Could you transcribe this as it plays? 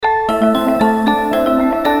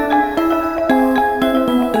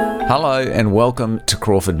Hello and welcome to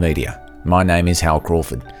Crawford Media. My name is Hal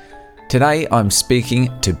Crawford. Today I'm speaking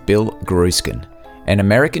to Bill Gruskin, an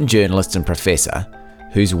American journalist and professor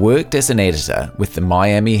who's worked as an editor with the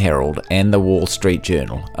Miami Herald and the Wall Street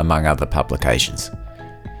Journal, among other publications.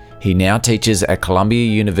 He now teaches at Columbia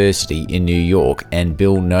University in New York, and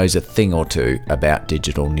Bill knows a thing or two about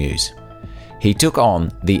digital news. He took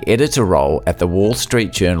on the editor role at the Wall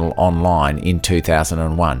Street Journal Online in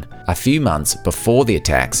 2001, a few months before the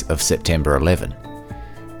attacks of September 11.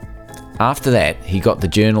 After that, he got the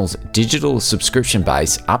journal's digital subscription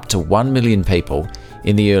base up to 1 million people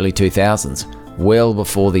in the early 2000s, well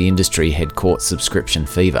before the industry had caught subscription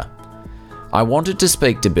fever. I wanted to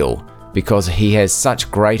speak to Bill because he has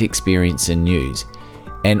such great experience in news,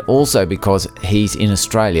 and also because he's in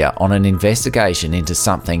Australia on an investigation into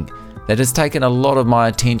something that has taken a lot of my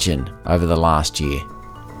attention over the last year.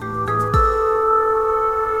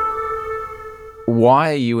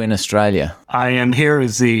 Why are you in Australia? I am here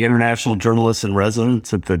as the international journalist in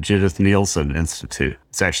residence at the Judith Neilson Institute.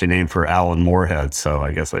 It's actually named for Alan Moorhead, so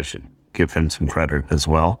I guess I should give him some credit as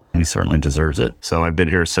well. He certainly deserves it. So I've been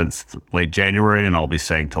here since late January, and I'll be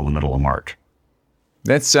staying till the middle of March.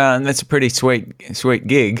 That's a pretty sweet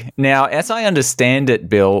gig. Now, as I understand it,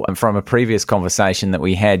 Bill, and from a previous conversation that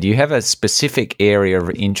we had, you have a specific area of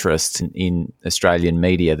interest in Australian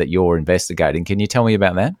media that you're investigating. Can you tell me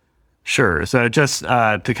about that? Sure. So just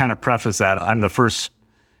to kind of preface that, I'm the first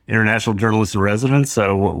international journalist in residence,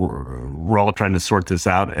 so we're all trying to sort this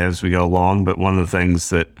out as we go along. But one of the things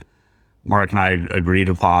that Mark and I agreed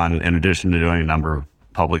upon, in addition to doing a number of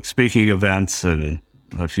public speaking events and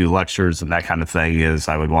a few lectures and that kind of thing, is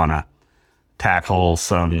I would want to tackle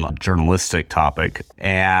some journalistic topic.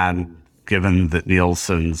 And given that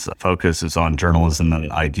Nielsen's focus is on journalism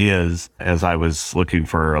and ideas, as I was looking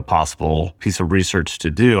for a possible piece of research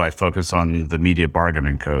to do, I focused on the Media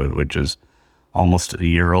Bargaining Code, which is almost a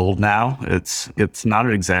year old now. It's not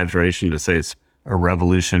an exaggeration to say it's a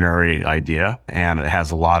revolutionary idea, and it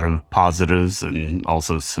has a lot of positives and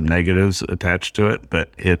also some negatives attached to it, but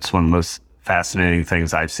it's one of the most fascinating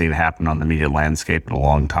things I've seen happen on the media landscape in a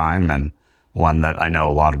long time, and one that I know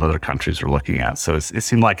a lot of other countries are looking at. So it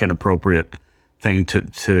seemed like an appropriate thing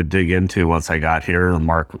to dig into once I got here.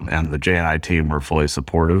 Mark and the JNI team were fully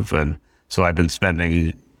supportive, and so I've been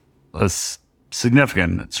spending a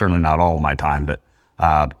significant, certainly not all of my time, but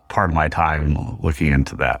part of my time looking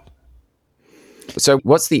into that. So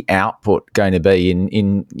what's the output going to be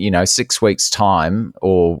in 6 weeks' time,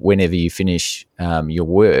 or whenever you finish your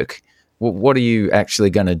work? What are you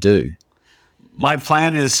actually going to do? My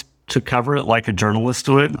plan is to cover it like a journalist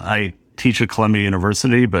would. I teach at Columbia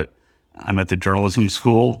University, but I'm at the journalism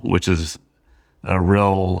school, which is a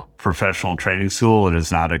real professional training school. It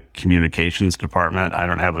is not a communications department. I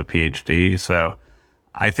don't have a PhD, so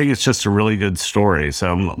I think it's just a really good story.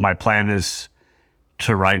 So my plan is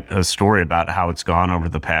to write a story about how it's gone over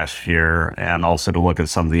the past year, and also to look at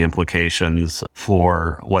some of the implications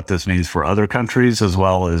for what this means for other countries, as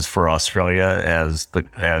well as for Australia as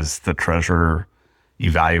the treasurer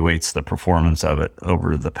evaluates the performance of it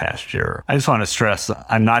over the past year. I just want to stress,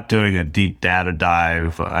 I'm not doing a deep data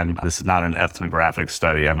dive. This is not an ethnographic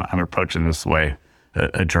study. I'm approaching this the way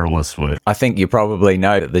a journalist would. I think you probably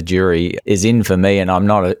know that the jury is in for me, and I'm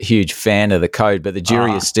not a huge fan of the code, but the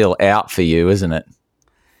jury is still out for you, isn't it?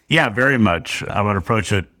 Yeah, very much. I would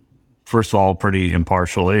approach it, first of all, pretty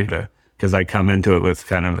impartially, because I come into it with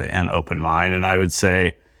kind of an open mind. And I would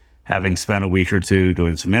say, having spent a week or two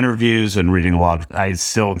doing some interviews and reading a lot, I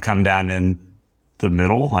still come down in the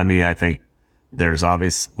middle. I mean, I think there's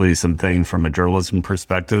obviously some things from a journalism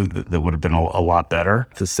perspective that would have been a lot better.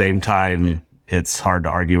 At the same time, it's hard to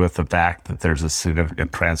argue with the fact that there's a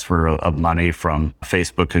significant transfer of money from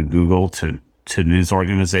Facebook and Google to news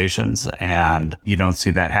organizations, and you don't see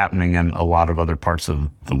that happening in a lot of other parts of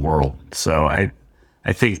the world. So I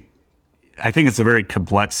think it's a very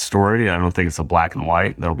complex story. I don't think it's a black and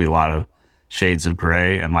white. There'll be a lot of shades of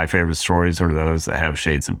gray, and my favorite stories are those that have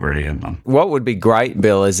shades of gray in them. What would be great,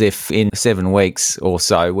 Bill, is if in 7 weeks or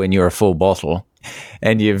so, when you're a full bottle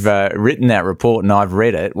and you've written that report and I've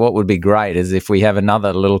read it, what would be great is if we have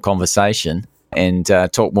another little conversation and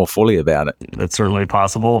talk more fully about it. That's certainly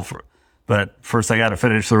possible. But first, I got to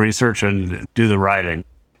finish the research and do the writing.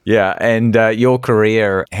 Yeah, and your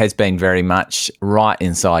career has been very much right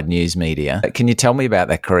inside news media. Can you tell me about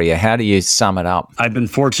that career? How do you sum it up? I've been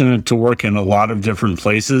fortunate to work in a lot of different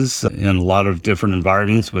places, in a lot of different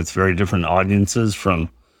environments with very different audiences, from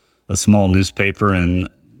a small newspaper in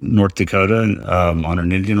North Dakota on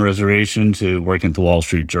an Indian reservation to working at the Wall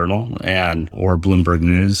Street Journal or Bloomberg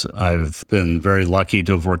News. I've been very lucky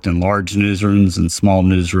to have worked in large newsrooms and small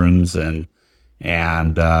newsrooms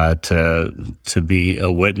and to be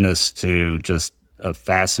a witness to just a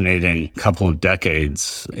fascinating couple of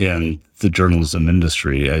decades in the journalism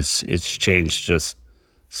industry. It's changed just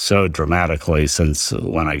so dramatically since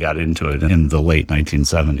when I got into it in the late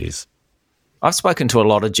 1970s. I've spoken to a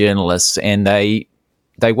lot of journalists, and they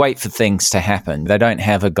wait for things to happen. They don't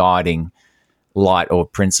have a guiding light or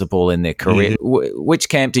principle in their career. Mm-hmm. Which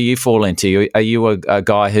camp do you fall into? Are you a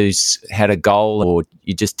guy who's had a goal, or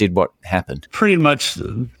you just did what happened? Pretty much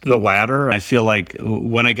the latter. I feel like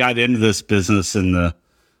when I got into this business in the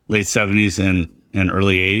late 70s and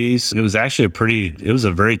early 80s, it was actually it was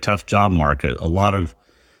a very tough job market. A lot of,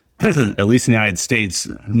 at least in the United States,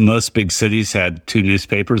 most big cities had two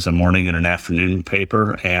newspapers, a morning and an afternoon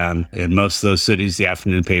paper. And in most of those cities, the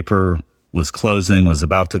afternoon paper was closing, was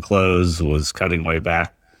about to close, was cutting way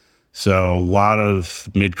back. So a lot of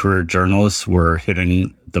mid-career journalists were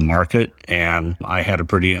hitting the market, and I had a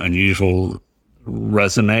pretty unusual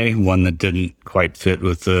resume, one that didn't quite fit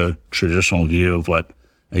with the traditional view of what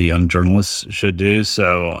a young journalist should do.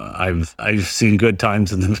 So I've seen good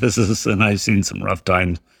times in the business, and I've seen some rough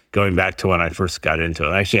times going back to when I first got into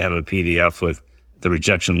it. I actually have a PDF with the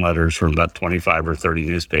rejection letters from about 25 or 30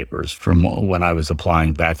 newspapers from when I was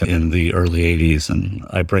applying back in the early 80s. And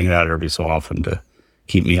I bring it out every so often to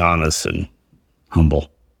keep me honest and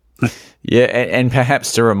humble. Yeah, and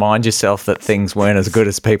perhaps to remind yourself that things weren't as good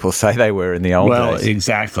as people say they were in the old days. Well,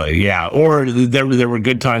 exactly, yeah. Or there were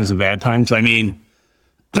good times and bad times. I mean,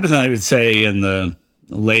 I would say in the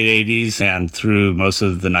late 80s and through most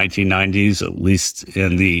of the 1990s, at least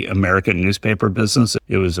in the American newspaper business,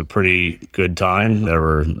 it was a pretty good time. There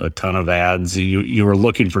were a ton of ads. You were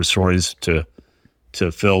looking for stories to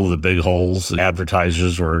fill the big holes.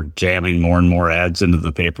 Advertisers were jamming more and more ads into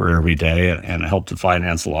the paper every day, and it helped to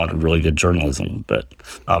finance a lot of really good journalism. But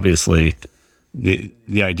obviously, the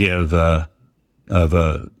idea of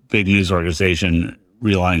a big news organization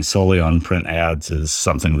relying solely on print ads is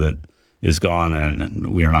something that is gone,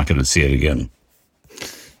 and we are not going to see it again.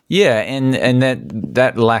 Yeah, and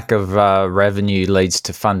that lack of revenue leads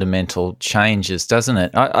to fundamental changes, doesn't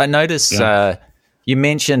it? I notice you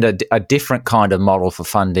mentioned a different kind of model for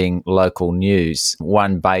funding local news,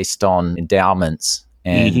 one based on endowments.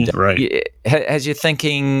 And right. Has your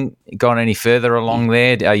thinking gone any further along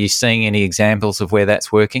there? Are you seeing any examples of where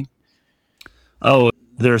that's working? Oh,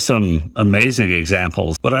 there are some amazing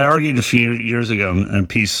examples. What I argued a few years ago in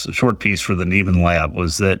a short piece for the Nieman Lab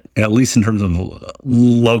was that, at least in terms of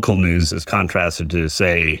local news, as contrasted to,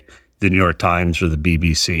 say, the New York Times or the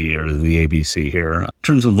BBC or the ABC here, in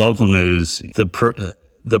terms of local news,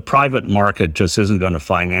 the private market just isn't going to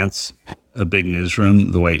finance a big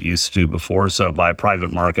newsroom the way it used to before. So by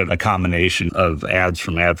private market, a combination of ads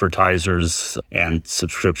from advertisers and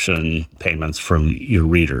subscription payments from your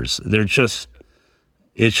readers.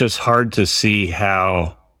 It's just hard to see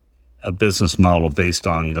how a business model based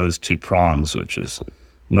on those two prongs, which is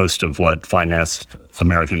most of what financed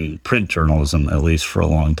American print journalism, at least for a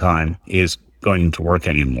long time, is going to work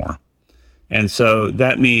anymore. And so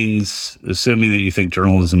that means, assuming that you think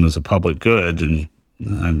journalism is a public good, and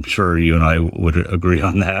I'm sure you and I would agree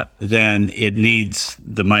on that, then it needs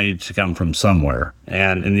the money to come from somewhere.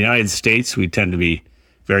 And in the United States, we tend to be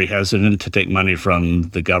very hesitant to take money from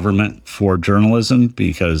the government for journalism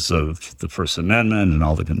because of the First Amendment and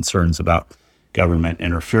all the concerns about government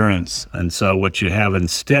interference. And so what you have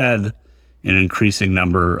instead in an increasing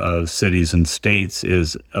number of cities and states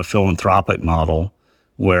is a philanthropic model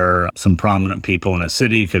where some prominent people in a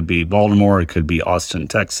city, could be Baltimore, it could be Austin,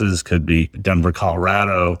 Texas, could be Denver,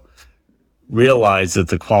 Colorado, realize that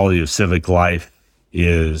the quality of civic life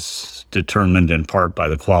is determined in part by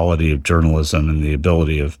the quality of journalism and the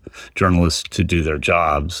ability of journalists to do their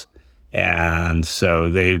jobs. And so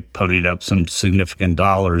they ponied up some significant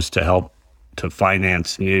dollars to help to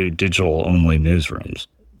finance new digital-only newsrooms.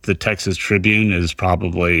 The Texas Tribune is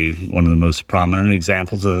probably one of the most prominent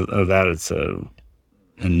examples of that. It's an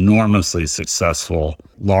enormously successful,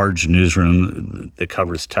 large newsroom that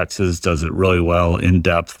covers Texas, does it really well,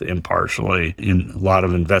 in-depth, impartially, in a lot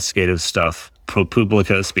of investigative stuff.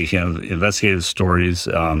 ProPublica, speaking of investigative stories,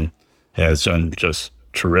 has done just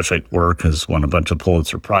terrific work, has won a bunch of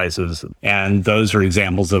Pulitzer Prizes. And those are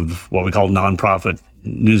examples of what we call nonprofit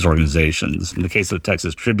news organizations. In the case of the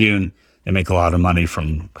Texas Tribune, they make a lot of money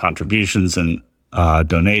from contributions and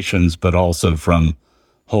donations, but also from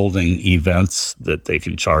holding events that they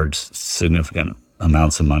can charge significant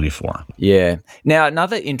amounts of money for. Yeah. Now,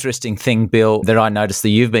 another interesting thing, Bill, that I noticed that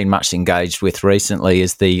you've been much engaged with recently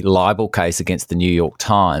is the libel case against the New York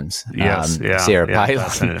Times. Yes, Sarah Palin.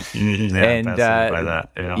 Fascinated by that.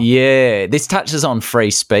 Yeah, this touches on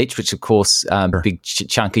free speech, which, of course, a big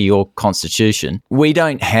chunk of your constitution. We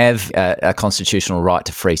don't have a constitutional right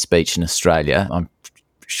to free speech in Australia. I'm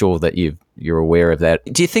sure that you're aware of that.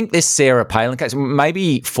 Do you think this Sarah Palin case,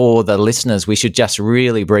 maybe for the listeners, we should just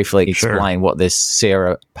really briefly explain what this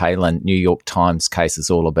Sarah Palin New York Times case is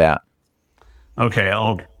all about? Okay,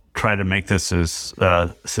 I'll try to make this as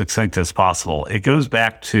succinct as possible. It goes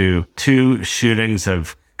back to 2 shootings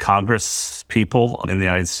of Congress people in the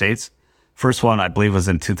United States. First one, I believe, was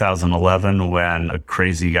in 2011 when a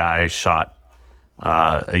crazy guy shot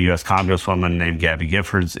a U.S. Congresswoman named Gabby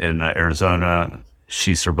Giffords in Arizona.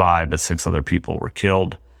 She survived, but 6 other people were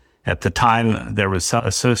killed. At the time, there was some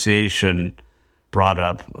association brought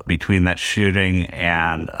up between that shooting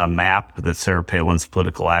and a map that Sarah Palin's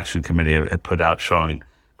Political Action Committee had put out showing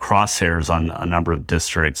crosshairs on a number of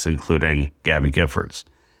districts, including Gabby Giffords.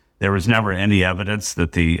 There was never any evidence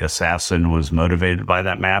that the assassin was motivated by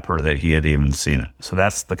that map or that he had even seen it. So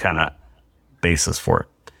that's the kind of basis for it.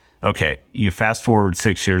 Okay, you fast forward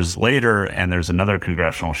 6 years later, and there's another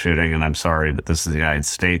congressional shooting, and I'm sorry, but this is the United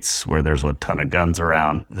States where there's a ton of guns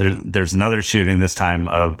around. There's another shooting, this time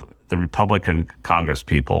of the Republican Congress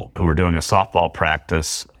people who were doing a softball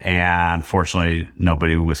practice, and fortunately,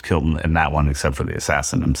 nobody was killed in that one except for the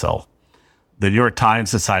assassin himself. The New York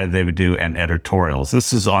Times decided they would do an editorial.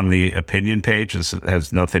 This is on the opinion page. This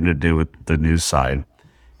has nothing to do with the news side.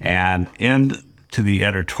 And into the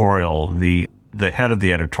editorial, the head of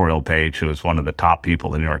the editorial page, who was one of the top people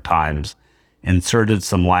in the New York Times, inserted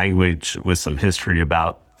some language with some history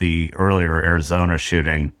about the earlier Arizona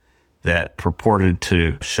shooting that purported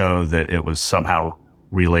to show that it was somehow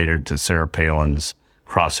related to Sarah Palin's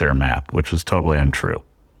crosshair map, which was totally untrue.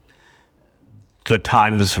 The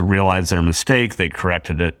Times realized their mistake. They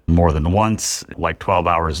corrected it more than once, like 12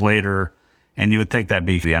 hours later, and you would think that'd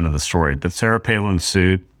be the end of the story. But Sarah Palin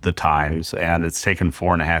sued the Times, and it's taken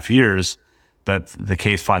 4.5 years. But the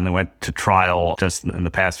case finally went to trial just in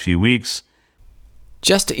the past few weeks.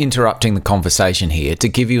 Just interrupting the conversation here to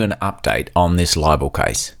give you an update on this libel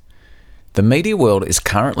case. The media world is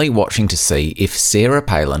currently watching to see if Sarah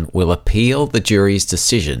Palin will appeal the jury's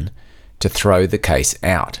decision to throw the case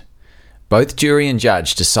out. Both jury and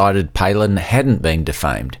judge decided Palin hadn't been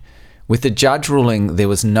defamed, with the judge ruling there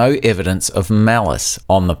was no evidence of malice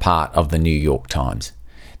on the part of the New York Times.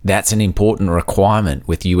 That's an important requirement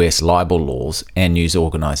with US libel laws and news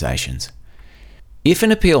organisations. If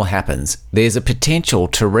an appeal happens, there's a potential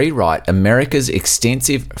to rewrite America's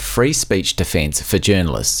extensive free speech defence for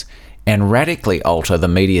journalists and radically alter the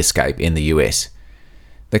mediascape in the US.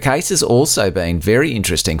 The case has also been very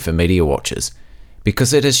interesting for media watchers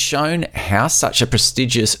because it has shown how such a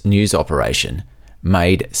prestigious news operation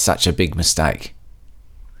made such a big mistake.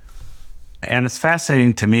 And it's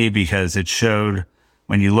fascinating to me because it showed,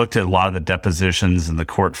 when you looked at a lot of the depositions and the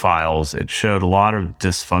court files, it showed a lot of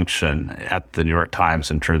dysfunction at the New York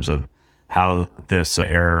Times in terms of how this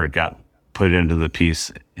error got put into the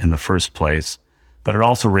piece in the first place. But it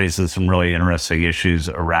also raises some really interesting issues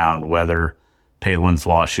around whether Palin's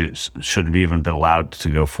lawsuits should have even been allowed to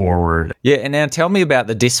go forward. Yeah, and now tell me about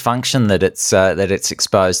the dysfunction that it's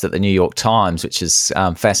exposed at the New York Times, which is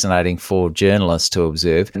fascinating for journalists to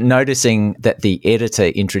observe. Noticing that the editor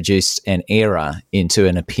introduced an error into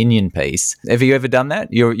an opinion piece. Have you ever done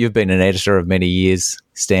that? You've been an editor of many years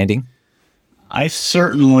standing. I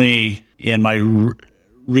certainly, in my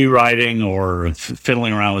rewriting or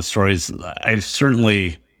fiddling around with stories, I've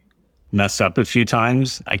certainly messed up a few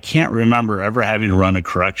times. I can't remember ever having to run a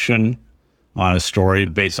correction on a story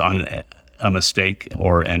based on a mistake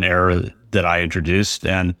or an error that I introduced.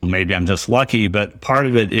 And maybe I'm just lucky, but part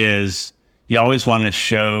of it is you always want to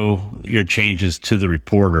show your changes to the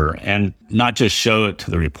reporter, and not just show it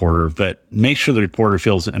to the reporter, but make sure the reporter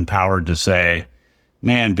feels empowered to say,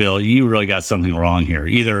 man, Bill, you really got something wrong here.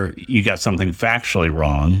 Either you got something factually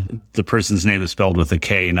wrong, the person's name is spelled with a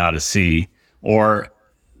K, not a C, or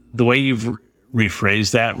the way you've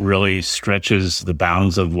rephrased that really stretches the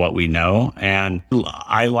bounds of what we know. And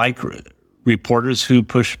I like reporters who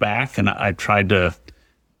push back, and I've tried to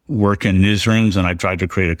work in newsrooms, and I've tried to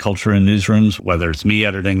create a culture in newsrooms, whether it's me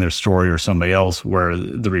editing their story or somebody else, where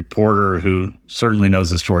the reporter, who certainly knows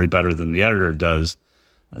the story better than the editor does,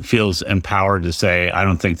 feels empowered to say, I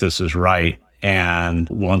don't think this is right, and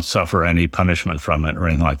won't suffer any punishment from it or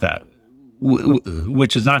anything like that.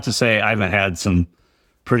 Which is not to say I haven't had some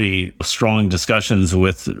pretty strong discussions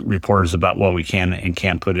with reporters about what we can and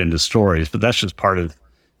can't put into stories. But that's just part of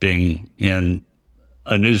being in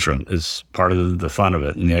a newsroom, is part of the fun of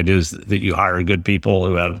it. And the idea is that you hire good people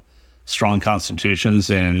who have strong constitutions,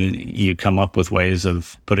 and you come up with ways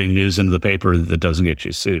of putting news into the paper that doesn't get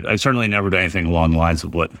you sued. I certainly never done anything along the lines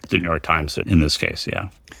of what the New York Times did in this case, yeah.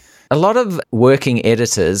 A lot of working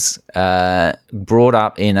editors brought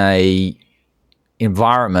up in a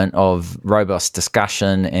environment of robust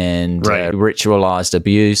discussion and ritualized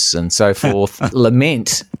abuse and so forth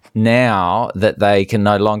lament now that they can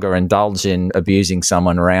no longer indulge in abusing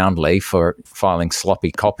someone roundly for filing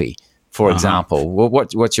sloppy copy, for example.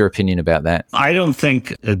 What's your opinion about that? I don't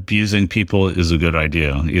think abusing people is a good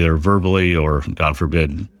idea, either verbally or, God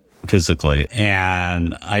forbid, physically.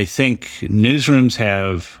 And I think newsrooms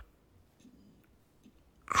have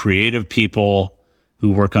creative people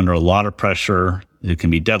who work under a lot of pressure. It can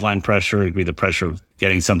be deadline pressure. It can be the pressure of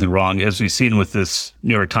getting something wrong. As we've seen with this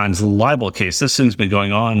New York Times libel case, this thing's been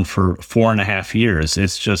going on for 4.5 years.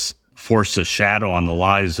 It's just forced a shadow on the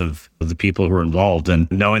lives of the people who are involved. And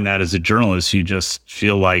knowing that as a journalist, you just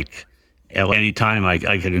feel like at any time I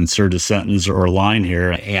could insert a sentence or a line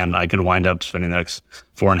here, and I could wind up spending the next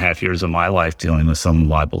 4.5 years of my life dealing with some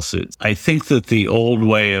libel suits. I think that the old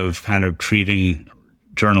way of kind of treating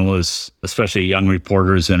journalists, especially young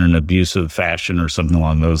reporters, in an abusive fashion or something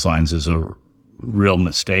along those lines is a real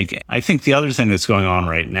mistake. I think the other thing that's going on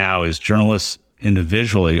right now is journalists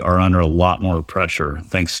individually are under a lot more pressure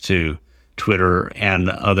thanks to Twitter and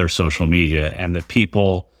other social media, and the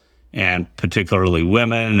people, and particularly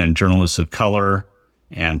women and journalists of color,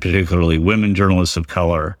 and particularly women journalists of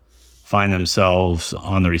color, find themselves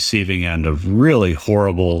on the receiving end of really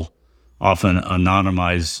horrible, often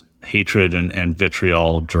anonymized hatred and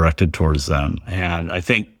vitriol directed towards them. And I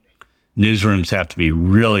think newsrooms have to be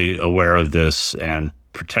really aware of this and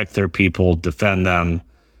protect their people, defend them,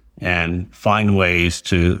 and find ways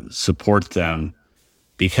to support them,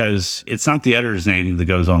 because it's not the editor's name that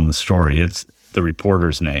goes on the story, it's the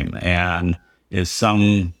reporter's name. And if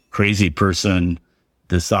some crazy person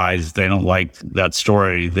decides they don't like that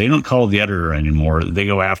story, they don't call the editor anymore. They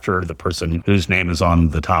go after the person whose name is on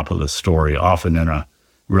the top of the story, often in a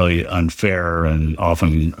really unfair and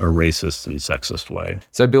often a racist and sexist way.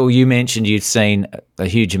 So, Bill, you mentioned you'd seen a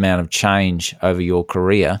huge amount of change over your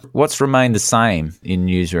career. What's remained the same in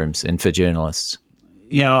newsrooms and for journalists?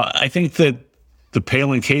 You know, I think that the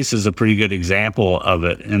Palin case is a pretty good example of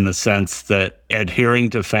it, in the sense that adhering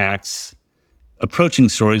to facts, approaching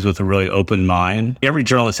stories with a really open mind. Every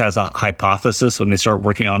journalist has a hypothesis when they start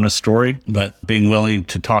working on a story, but being willing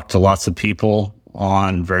to talk to lots of people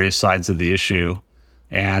on various sides of the issue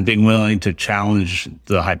and being willing to challenge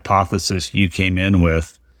the hypothesis you came in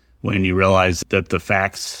with when you realize that the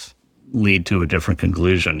facts lead to a different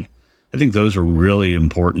conclusion. I think those are really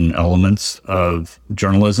important elements of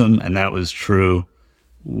journalism, and that was true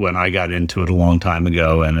when I got into it a long time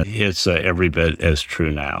ago, and it's every bit as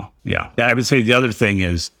true now. Yeah. I would say the other thing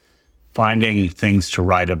is finding things to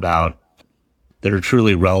write about that are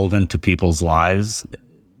truly relevant to people's lives,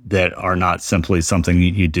 that are not simply something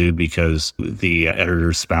you do because the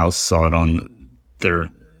editor's spouse saw it on their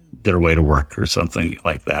way to work or something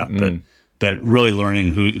like that. But really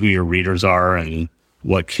learning who your readers are and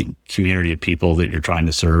what community of people that you're trying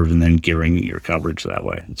to serve, and then gearing your coverage that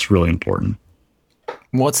way. It's really important.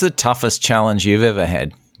 What's the toughest challenge you've ever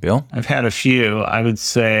had, Bill? I've had a few. I would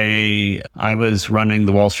say I was running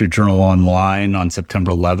the Wall Street Journal online on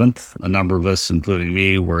September 11th. A number of us, including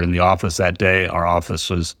me, were in the office that day. Our office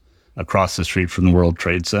was across the street from the World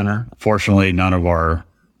Trade Center. Fortunately, none of our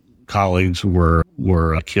colleagues were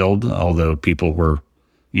killed, although people were,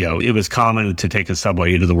 it was common to take a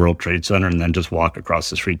subway into the World Trade Center and then just walk across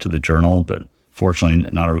the street to the Journal. But fortunately,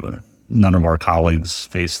 none of our colleagues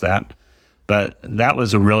faced that. But that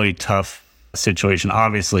was a really tough situation.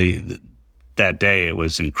 Obviously, that day it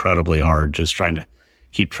was incredibly hard, just trying to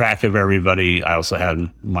keep track of everybody. I also had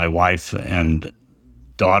my wife and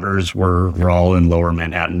daughters were all in Lower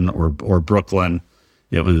Manhattan or Brooklyn.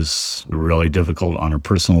 It was really difficult on a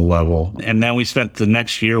personal level. And then we spent the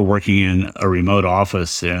next year working in a remote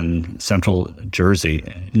office in central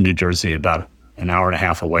New Jersey, about an hour and a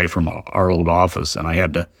half away from our old office. And I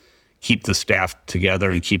had to keep the staff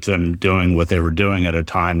together and keep them doing what they were doing at a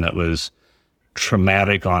time that was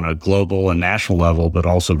traumatic on a global and national level, but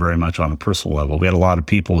also very much on a personal level. We had a lot of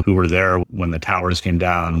people who were there when the towers came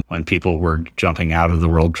down, when people were jumping out of the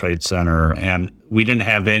World Trade Center. And we didn't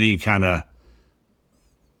have any kind of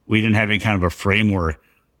a framework.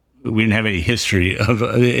 We didn't have any history of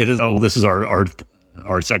it. This is our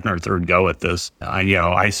second or third go at this. I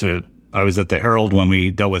used to I was at the Herald when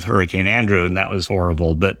we dealt with Hurricane Andrew, and that was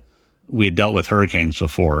horrible. But we had dealt with hurricanes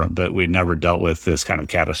before, but we'd never dealt with this kind of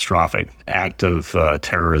catastrophic act of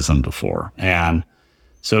terrorism before. And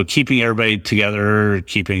so keeping everybody together,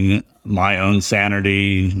 keeping my own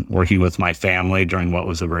sanity, working with my family during what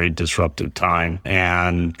was a very disruptive time,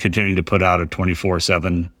 and continuing to put out a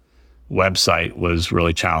 24/7 website was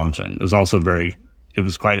really challenging. It was also it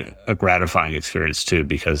was quite a gratifying experience too,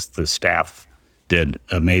 because the staff did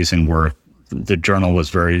amazing work. The Journal was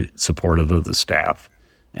very supportive of the staff.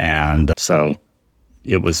 And so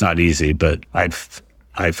it was not easy, but I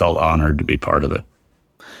felt honored to be part of it.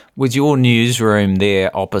 Was your newsroom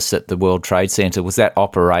there opposite the World Trade Center, was that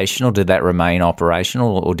operational? Did that remain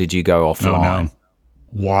operational, or did you go offline? No.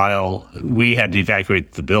 While we had to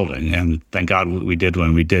evacuate the building, and thank God we did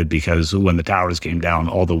when we did, because when the towers came down,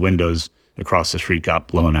 all the windows across the street got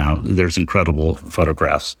blown out. There's incredible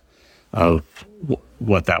photographs of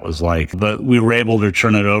what that was like. But we were able to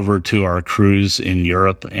turn it over to our crews in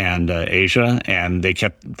Europe and Asia, and they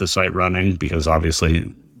kept the site running because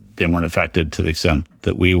obviously they weren't affected to the extent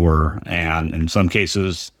that we were. And in some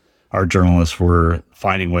cases, our journalists were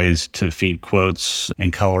finding ways to feed quotes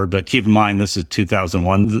in color. But keep in mind, this is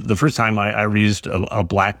 2001. The first time I ever used a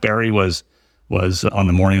BlackBerry was on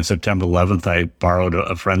the morning of September 11th. I borrowed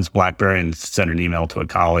a friend's BlackBerry and sent an email to a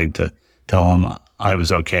colleague to tell him I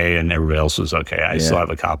was okay and everybody else was okay. I still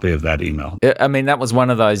have a copy of that email. I mean, that was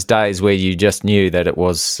one of those days where you just knew that it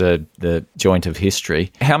was the joint of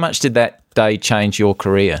history. How much did that day change your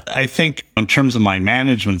career? I think in terms of my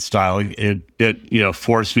management style, it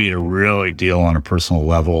forced me to really deal on a personal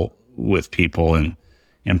level with people in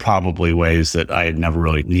probably ways that I had never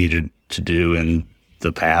really needed to do in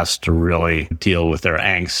the past, to really deal with their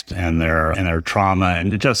angst and their trauma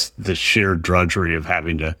and just the sheer drudgery of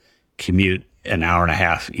having to commute an hour and a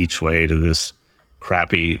half each way to this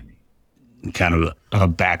crappy kind of a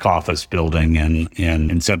back office building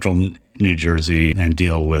in central New Jersey and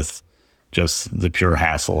deal with just the pure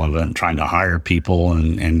hassle of it and trying to hire people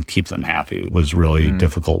and keep them happy was really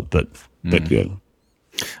difficult, but good.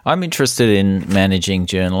 I'm interested in managing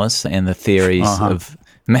journalists and the theories of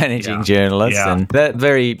managing journalists, and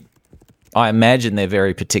I imagine they're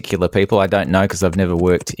very particular people. I don't know because I've never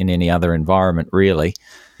worked in any other environment really.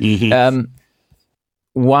 Mm-hmm.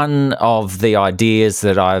 One of the ideas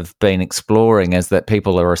that I've been exploring is that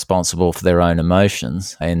people are responsible for their own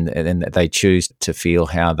emotions and that they choose to feel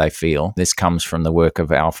how they feel. This comes from the work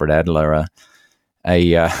of Alfred Adler,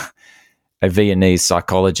 a Viennese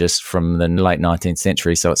psychologist from the late 19th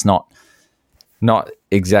century, so it's not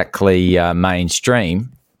exactly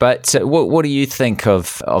mainstream. But what do you think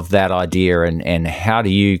of that idea and how do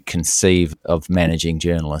you conceive of managing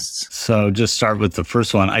journalists? So just start with the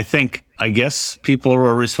first one. I guess people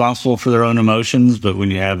are responsible for their own emotions, but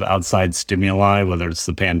when you have outside stimuli, whether it's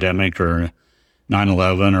the pandemic or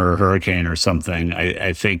 9/11 or a hurricane or something,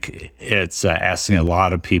 I think it's asking a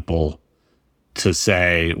lot of people to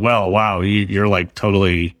say, well, wow, you're like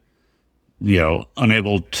totally,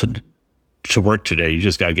 unable to work today. You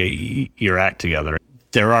just got to get your act together.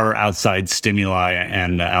 There are outside stimuli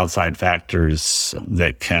and outside factors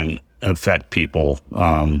that can affect people,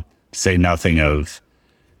 say nothing of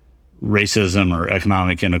racism or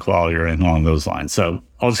economic inequality or anything along those lines. So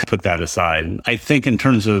I'll just put that aside. I think in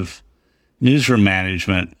terms of newsroom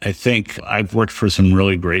management, I think I've worked for some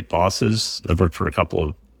really great bosses. I've worked for a couple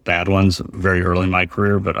of bad ones very early in my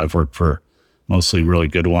career, but I've worked for mostly really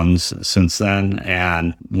good ones since then.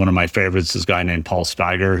 And one of my favorites is a guy named Paul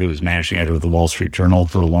Steiger, who was managing editor of the Wall Street Journal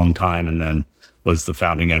for a long time and then was the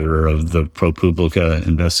founding editor of the ProPublica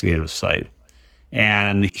investigative site.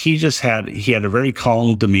 And he had a very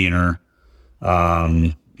calm demeanor.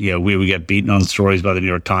 We would get beaten on stories by the New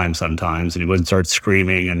York Times sometimes, and he wouldn't start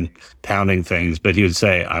screaming and pounding things, but he would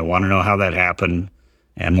say, I want to know how that happened.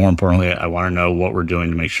 And more importantly, I want to know what we're doing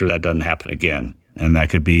to make sure that doesn't happen again. And that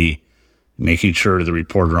could be making sure the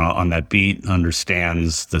reporter on that beat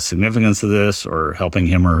understands the significance of this, or helping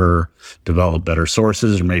him or her develop better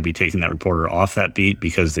sources, or maybe taking that reporter off that beat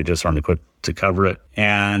because they just aren't equipped to cover it.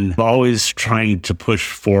 And always trying to push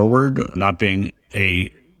forward, not being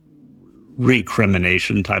a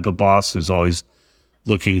recrimination type of boss who's always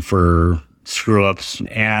looking for screw-ups.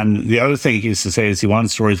 And the other thing he used to say is he wanted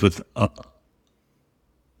stories with a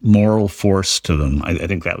moral force to them. I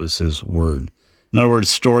think that was his word. In other words,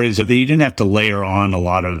 stories that you didn't have to layer on a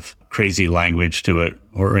lot of crazy language to it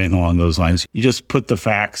or anything along those lines. You just put the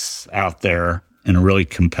facts out there in a really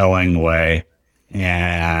compelling way,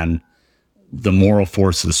 and the moral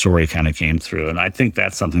force of the story kind of came through. And I think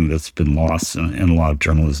that's something that's been lost in a lot of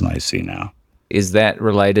journalism I see now. Is that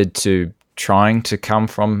related to trying to come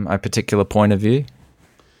from a particular point of view?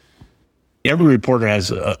 Every reporter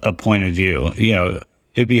has a point of view.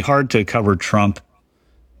 It'd be hard to cover Trump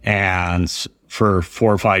for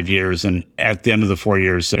 4 or 5 years. And at the end of the 4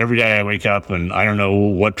 years, every day I wake up and I don't know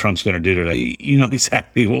what Trump's going to do today. You know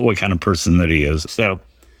exactly what kind of person that he is. So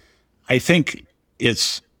I think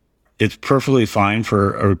it's perfectly fine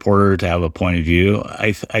for a reporter to have a point of view.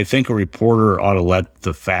 I think a reporter ought to let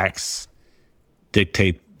the facts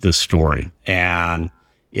dictate the story. And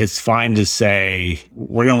it's fine to say,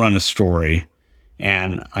 we're going to run a story,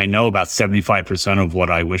 and I know about 75% of what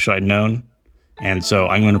I wish I'd known. And so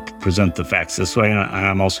I'm going to present the facts this way, and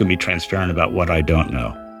I'm also going to be transparent about what I don't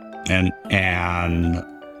know. And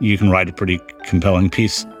you can write a pretty compelling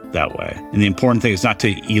piece that way. And the important thing is not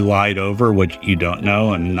to elide over what you don't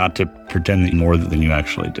know and not to pretend more than you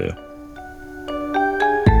actually do.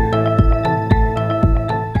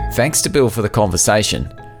 Thanks to Bill for the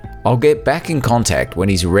conversation. I'll get back in contact when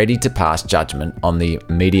he's ready to pass judgment on the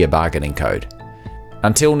Media Bargaining Code.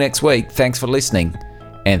 Until next week, thanks for listening,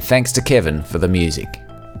 and thanks to Kevin for the music.